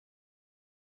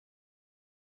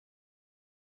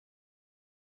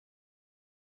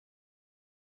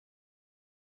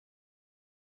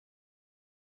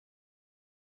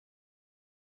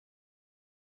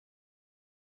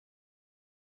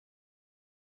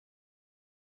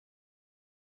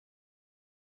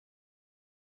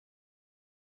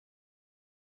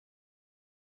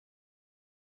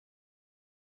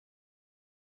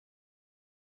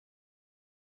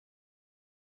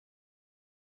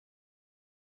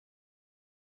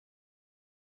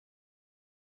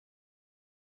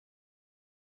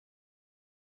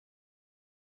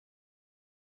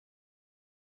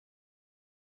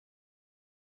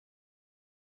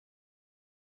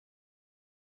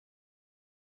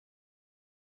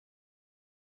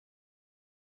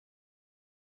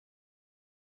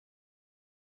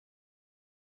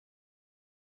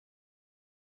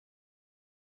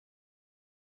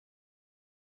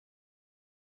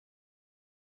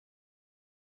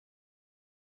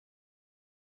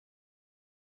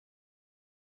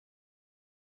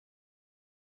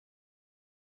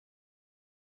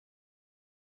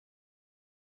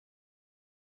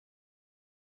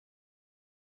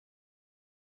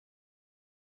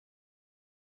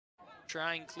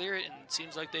try and clear it, and it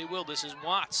seems like they will. This is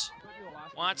Watts.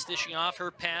 Watts dishing off, her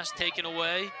pass taken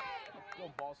away.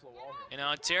 And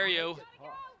Ontario,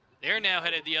 they're now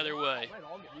headed the other way.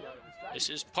 This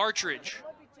is Partridge.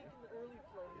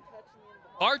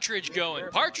 Partridge going.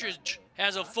 Partridge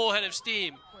has a full head of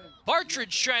steam.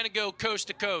 Partridge trying to go coast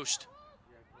to coast.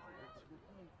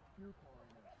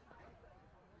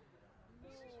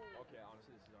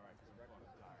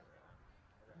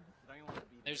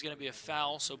 There's going to be a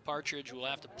foul, so Partridge will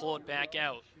have to pull it back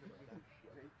out.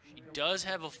 She does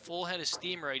have a full head of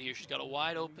steam right here. She's got a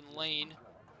wide open lane.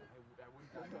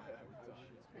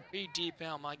 Pretty deep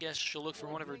out. My guess she'll look for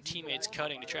one of her teammates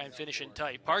cutting to try and finish in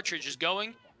tight. Partridge is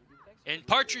going, and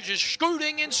Partridge is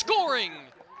scooting and scoring.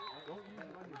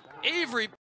 Avery.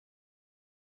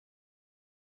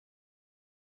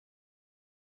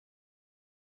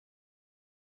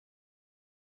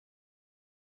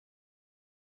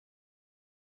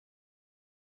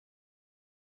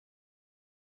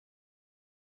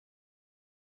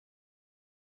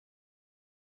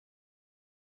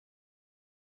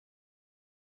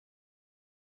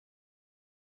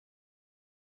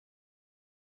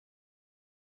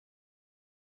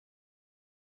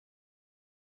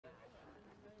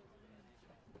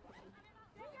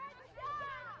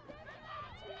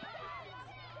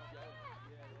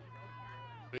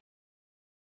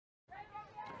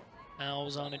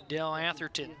 Fouls on Adele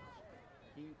Atherton.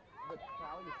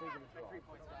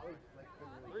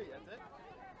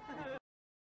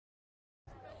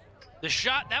 The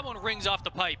shot, that one rings off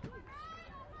the pipe.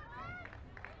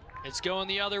 It's going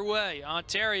the other way.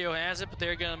 Ontario has it, but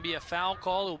they're going to be a foul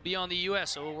call. It will be on the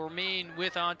U.S., so it will remain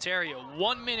with Ontario.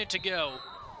 1 minute to go.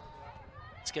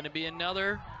 It's going to be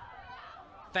another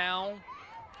foul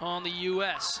on the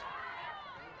U.S.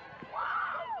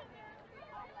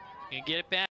 Gonna get it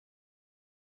back.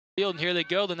 And here they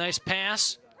go, the nice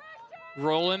pass.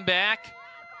 Rolling back.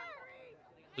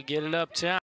 We'll get it up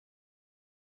top.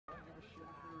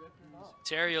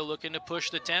 Ontario looking to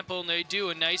push the tempo, and they do.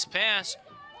 A nice pass.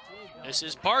 This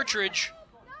is Partridge.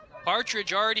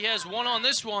 Partridge already has one on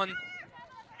this one.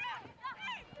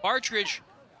 Partridge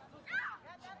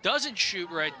doesn't shoot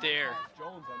right there.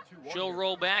 She'll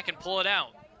roll back and pull it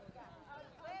out.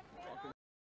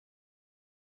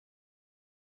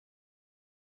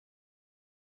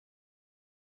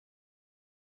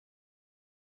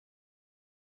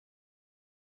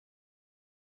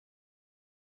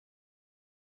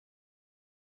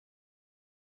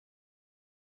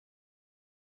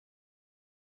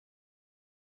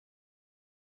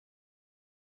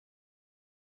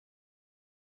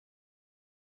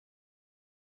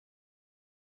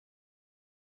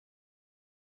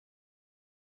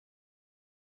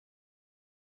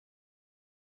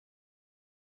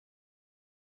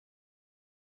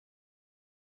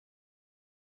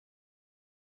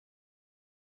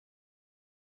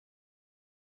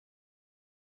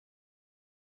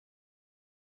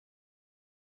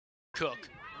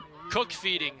 Cook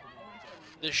feeding.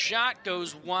 The shot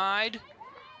goes wide.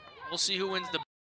 We'll see who wins the